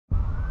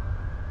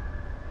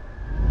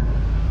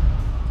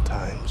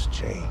times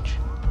change.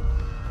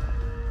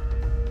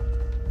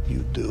 You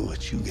do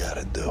what you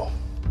gotta do.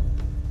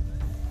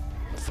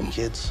 For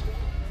kids.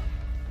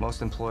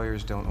 Most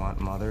employers don't want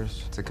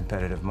mothers. It's a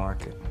competitive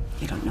market.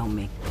 You don't know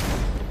me.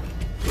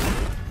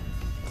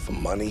 For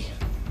money,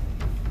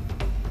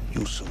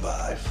 you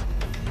survive.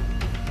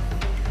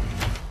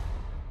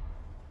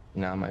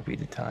 Now might be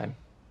the time.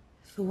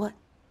 For what?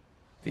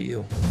 For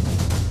you.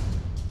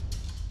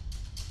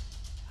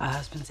 Our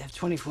husbands have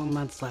 24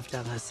 months left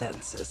on their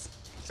sentences.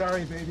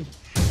 Sorry, baby.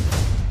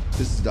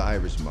 This is the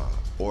Irish mob,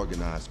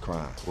 organized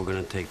crime. We're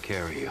gonna take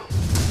care of you.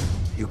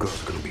 You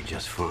girls are gonna be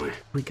just fine.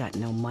 We got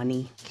no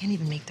money. Can't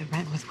even make the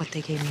rent with what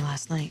they gave me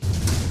last night.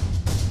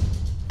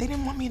 They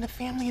didn't want me in the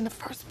family in the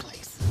first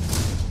place.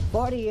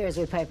 40 years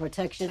we pay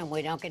protection and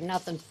we don't get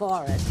nothing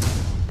for it.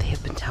 They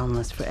have been telling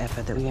us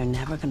forever that we are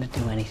never going to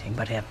do anything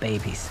but have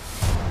babies.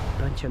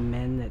 Bunch of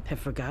men that have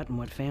forgotten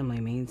what family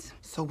means.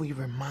 So we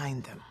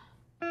remind them.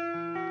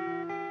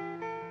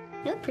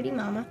 You look pretty,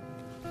 Mama.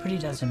 Pretty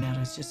doesn't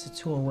matter. It's just a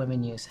tool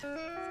women use. For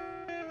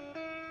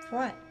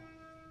what?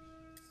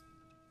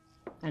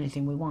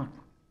 Anything we want.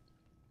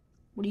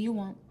 What do you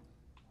want?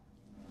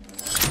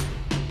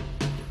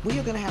 We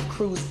are gonna have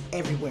crews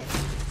everywhere.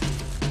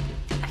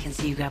 I can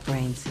see you got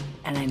brains,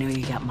 and I know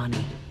you got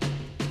money.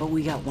 But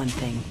we got one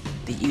thing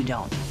that you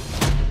don't.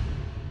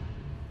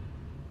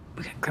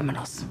 We got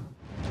criminals.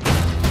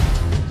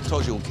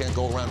 Told you we can't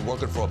go around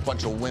working for a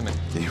bunch of women.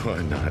 You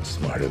are not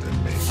smarter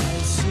than me.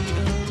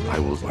 I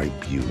will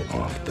wipe you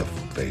off the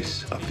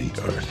face of the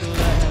earth.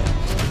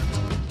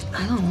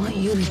 I don't want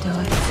you to do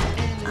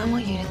it. I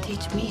want you to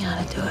teach me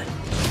how to do it.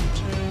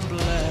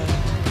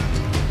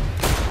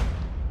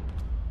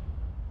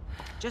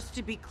 Just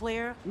to be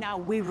clear, now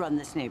we run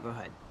this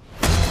neighborhood.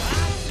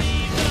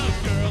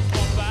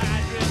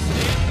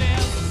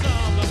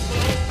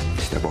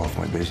 Step off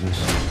my business.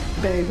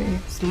 Baby,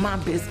 it's my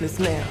business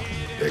now.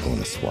 They're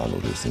gonna swallow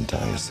this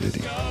entire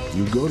city.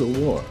 You go to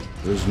war,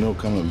 there's no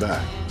coming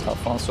back.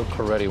 Alfonso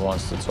Coretti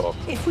wants to talk.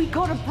 If we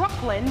go to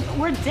Brooklyn,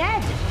 we're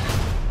dead.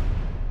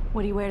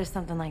 What do you wear to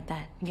something like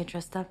that? You get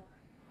dressed up?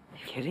 Are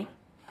you kidding?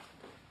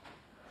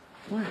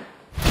 What?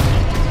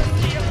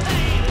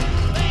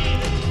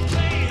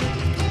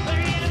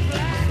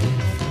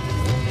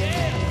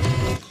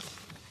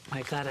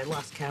 My God, I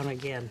lost count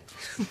again.